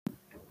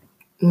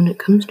When it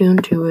comes down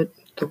to it,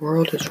 the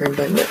world is run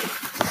by money.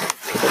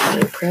 People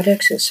buying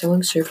products and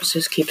selling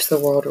services keeps the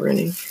world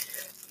running.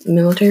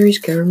 Militaries,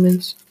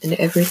 governments, and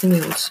everything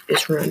else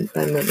is run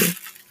by money.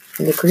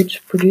 And the great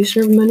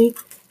producer of money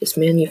is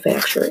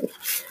manufacturing.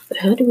 But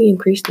how do we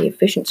increase the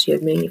efficiency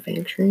of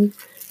manufacturing?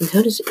 And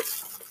how does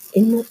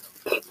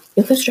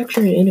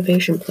infrastructure and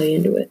innovation play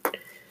into it?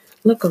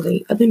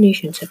 Luckily, other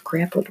nations have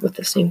grappled with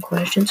the same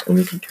questions, and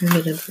we can turn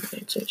to them for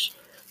answers.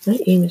 My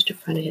aim is to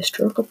find a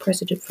historical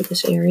precedent for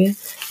this area,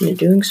 and in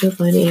doing so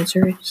find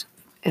answers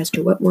as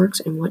to what works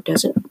and what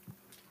doesn't.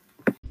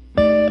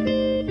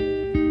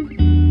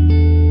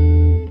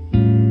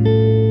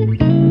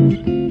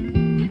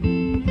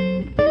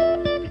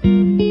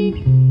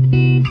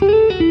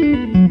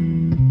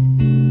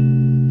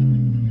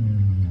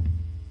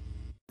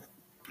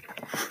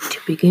 To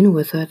begin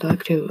with, I'd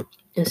like to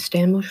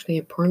establish the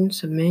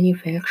importance of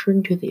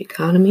manufacturing to the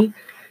economy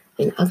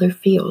and other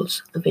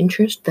fields of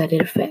interest that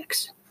it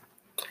affects.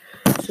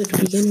 So to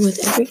begin with,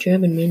 every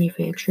job in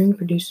manufacturing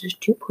produces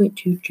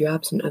 2.2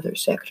 jobs in other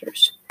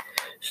sectors.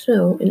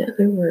 So, in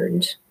other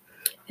words,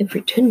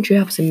 every 10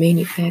 jobs in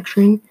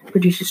manufacturing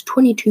produces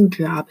 22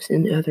 jobs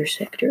in other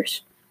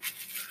sectors.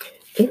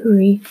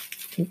 Every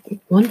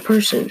one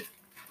person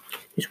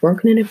who's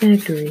working in a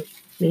factory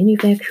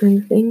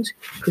manufacturing things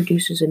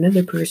produces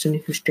another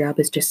person whose job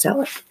is to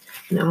sell it,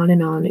 and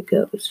on it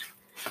goes.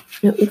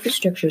 Now,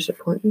 infrastructure is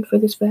important for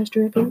this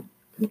faster economic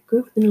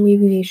growth and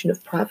alleviation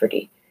of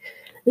poverty.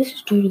 This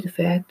is due to the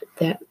fact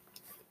that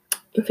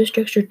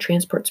infrastructure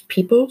transports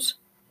peoples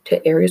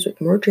to areas with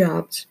more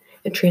jobs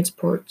and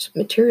transports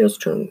materials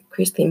to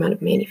increase the amount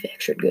of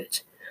manufactured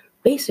goods.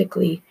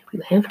 Basically,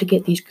 you have to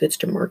get these goods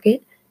to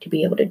market to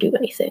be able to do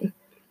anything.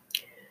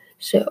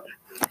 So,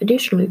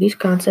 additionally, these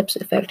concepts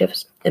affect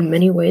us in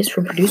many ways,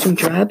 from producing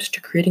jobs to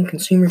creating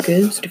consumer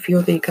goods to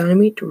fuel the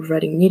economy to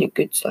providing needed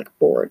goods like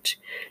boards.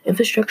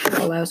 Infrastructure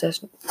allows us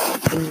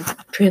to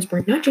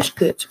transport not just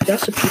goods, but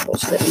also people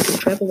so that we can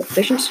travel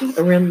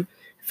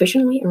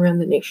efficiently around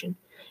the nation.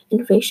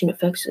 Innovation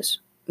affects us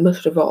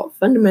most of all,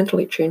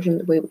 fundamentally changing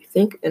the way we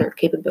think and our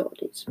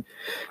capabilities.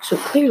 So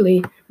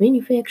clearly,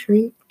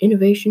 manufacturing,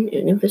 innovation,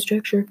 and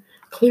infrastructure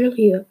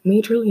clearly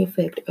majorly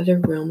affect other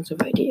realms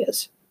of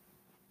ideas.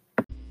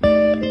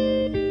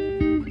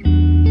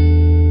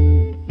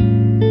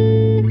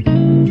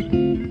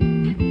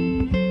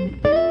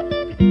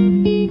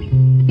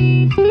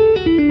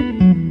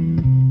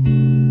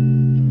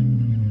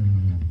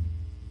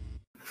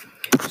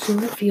 So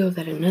I feel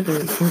that another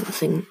important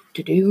thing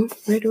to do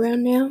right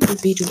around now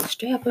would be to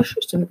establish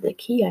some of the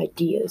key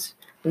ideas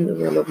in the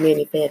realm of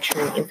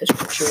manufacturing,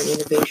 infrastructure, and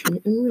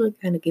innovation, and really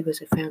kind of give us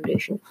a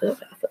foundation to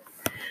build off of.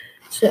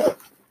 So,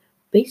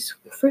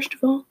 first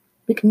of all,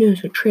 we can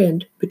notice a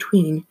trend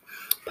between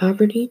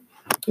poverty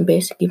and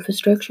basic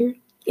infrastructure,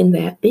 in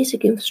that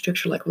basic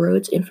infrastructure like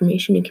roads,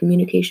 information, and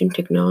communication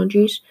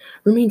technologies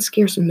remain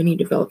scarce in many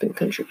developing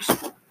countries.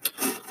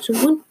 So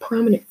one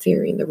prominent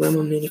theory in the realm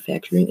of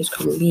manufacturing is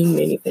called lean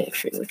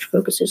manufacturing, which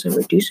focuses on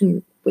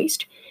reducing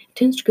waste. It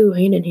tends to go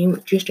hand in hand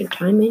with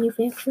just-in-time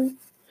manufacturing,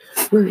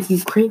 where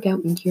you crank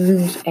out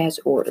materials as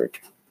ordered.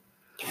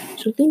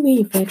 So lean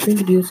manufacturing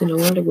can do this in a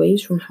lot of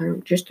ways, from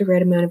hiring just the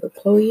right amount of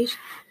employees,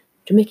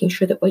 to making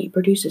sure that what you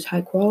produce is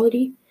high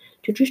quality,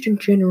 to just in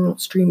general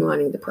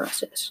streamlining the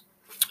process.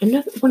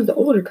 One of the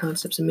older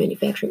concepts of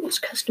manufacturing is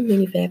custom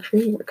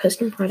manufacturing, where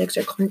custom products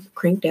are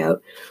cranked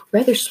out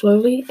rather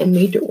slowly and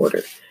made to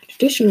order.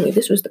 Traditionally,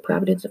 this was the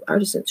providence of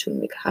artisans who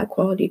make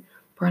high-quality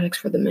products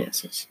for the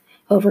masses.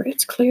 However,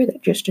 it's clear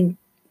that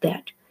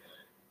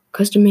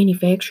custom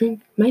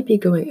manufacturing might be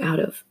going out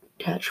of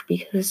touch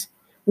because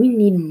we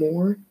need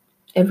more.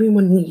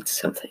 Everyone needs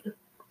something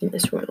in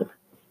this realm,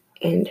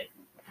 and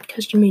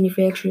custom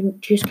manufacturing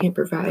just can't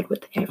provide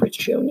what the average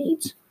Joe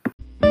needs.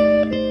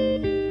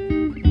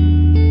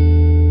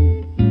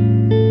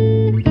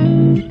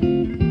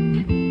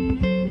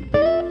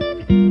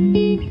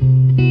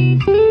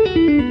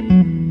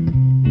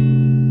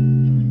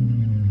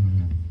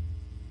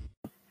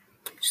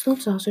 So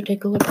let's also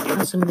take a look at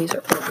how some of these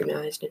are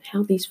organized and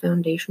how these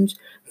foundations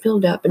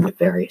build up into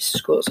various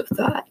schools of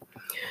thought.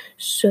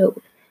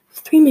 So,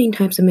 three main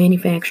types of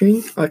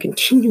manufacturing are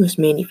continuous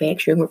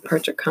manufacturing, where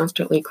parts are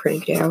constantly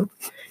cranked out.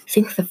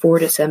 Think the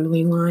Ford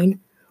assembly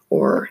line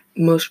or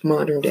most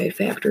modern-day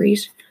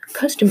factories.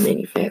 Custom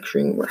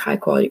manufacturing, where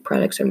high-quality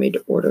products are made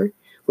to order,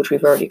 which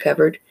we've already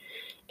covered.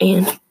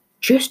 And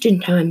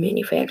just-in-time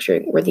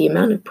manufacturing, where the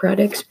amount of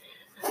products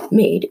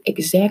made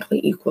exactly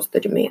equals the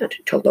demand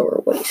to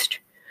lower waste.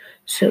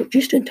 So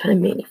just-in-time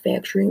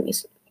manufacturing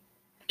is,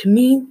 to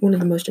me, one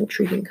of the most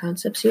intriguing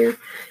concepts here,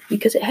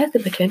 because it has the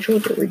potential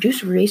to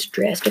reduce waste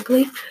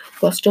drastically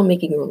while still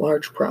making a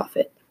large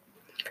profit.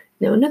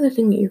 Now, another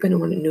thing that you're going to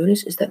want to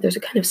notice is that there's a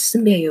kind of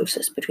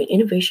symbiosis between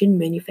innovation,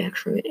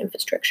 manufacturing, and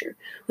infrastructure.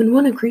 When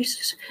one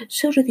increases,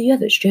 so do the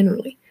others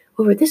generally.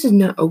 However, this is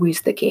not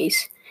always the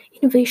case.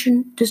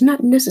 Innovation does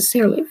not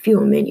necessarily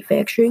fuel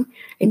manufacturing,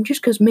 and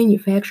just because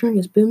manufacturing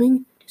is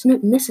booming does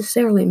not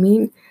necessarily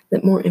mean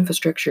that more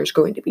infrastructure is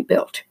going to be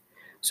built.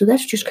 So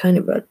that's just kind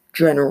of a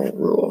general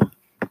rule.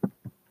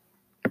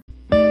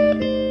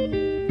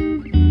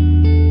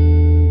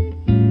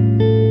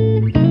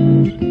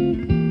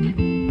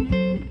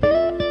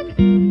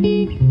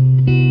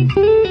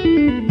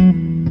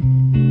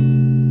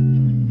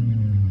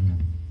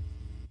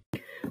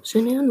 So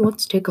now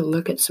let's take a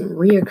look at some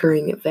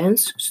reoccurring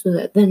events so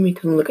that then we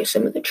can look at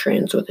some of the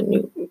trends with a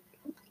new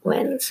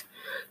lens.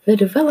 The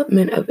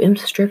development of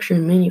infrastructure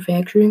and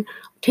manufacturing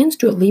tends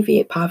to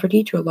alleviate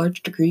poverty to a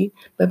large degree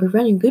by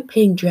providing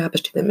good-paying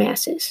jobs to the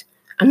masses.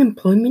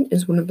 Unemployment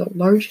is one of the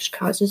largest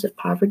causes of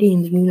poverty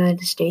in the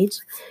United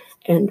States,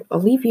 and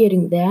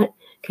alleviating that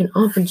can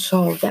often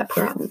solve that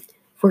problem.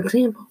 For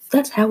example,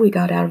 that's how we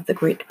got out of the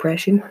Great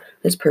Depression,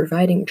 is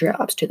providing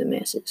jobs to the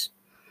masses.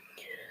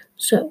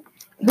 So,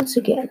 once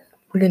again,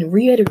 we're going to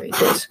reiterate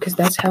this because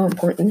that's how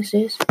important this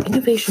is.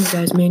 Innovation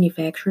drives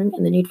manufacturing,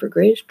 and the need for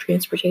greater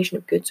transportation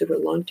of goods over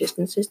long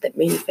distances that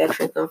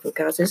manufacturing often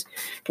causes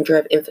can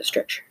drive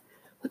infrastructure.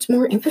 What's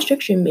more,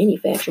 infrastructure and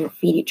manufacturing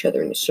feed each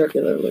other in a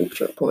circular loop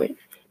to a point,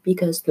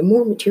 because the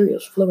more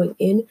materials flowing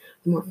in,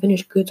 the more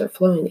finished goods are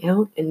flowing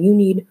out, and you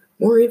need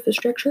more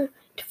infrastructure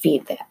to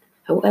feed that.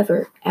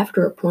 However,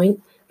 after a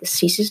point, this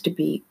ceases to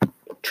be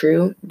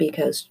true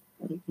because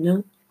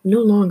no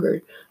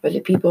longer are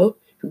the people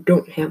who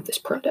don't have this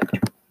product.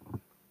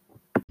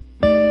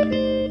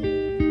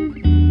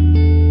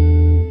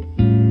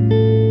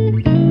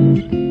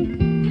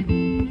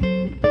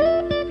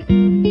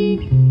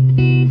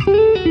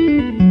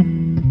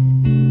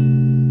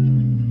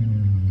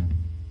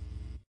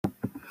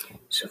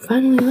 So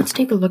finally, let's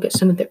take a look at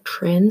some of the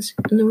trends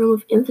in the realm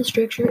of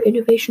infrastructure,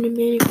 innovation, and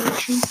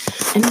manufacturing,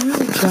 and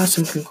really draw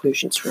some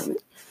conclusions from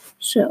it.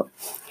 So,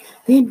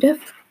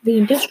 the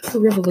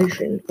Industrial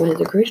Revolution, one of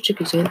the greatest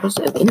examples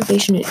of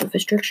innovation in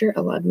infrastructure,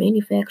 allowing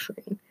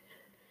manufacturing,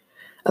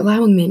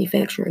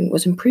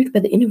 was improved by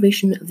the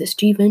innovation of the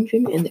steam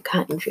engine and the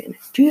cotton gin.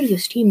 Due to the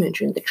steam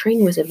engine, the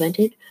train was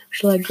invented,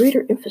 which allowed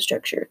greater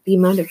infrastructure. The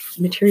amount of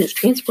materials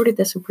transported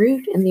thus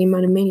improved, and the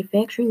amount of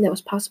manufacturing that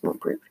was possible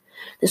improved.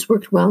 This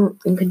worked well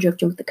in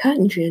conjunction with the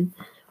cotton gin,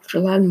 which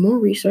allowed more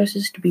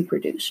resources to be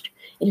produced.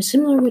 In a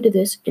similar way to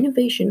this,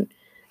 innovation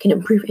can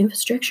improve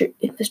infrastructure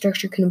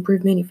can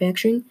improve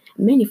manufacturing,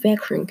 and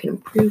manufacturing can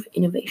improve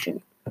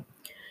innovation.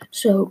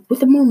 So,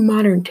 with a more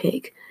modern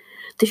take,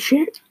 the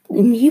share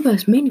in the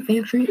U.S.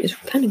 manufacturing is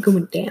kind of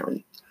going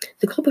down.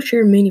 The global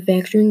share of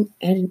manufacturing,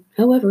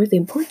 however, the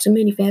importance of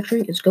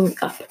manufacturing is going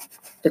up.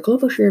 The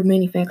global share of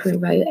manufacturing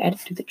value added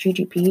to the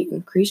GDP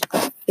increased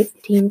by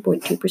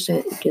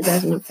 15.2% in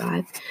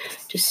 2005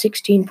 to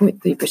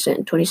 16.3% in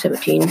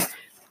 2017,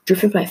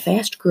 driven by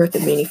fast growth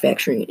of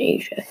manufacturing in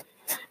Asia.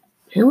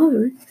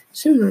 However,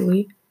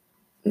 differently,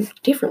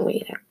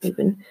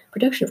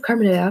 production of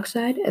carbon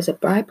dioxide as a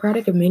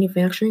byproduct of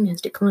manufacturing has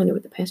declined over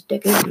the past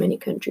decade in many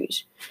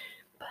countries.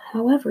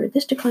 However,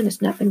 this decline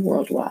has not been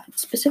worldwide.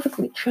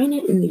 Specifically, China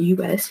and the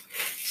U.S.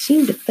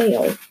 seem to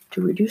fail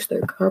to reduce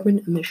their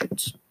carbon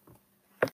emissions.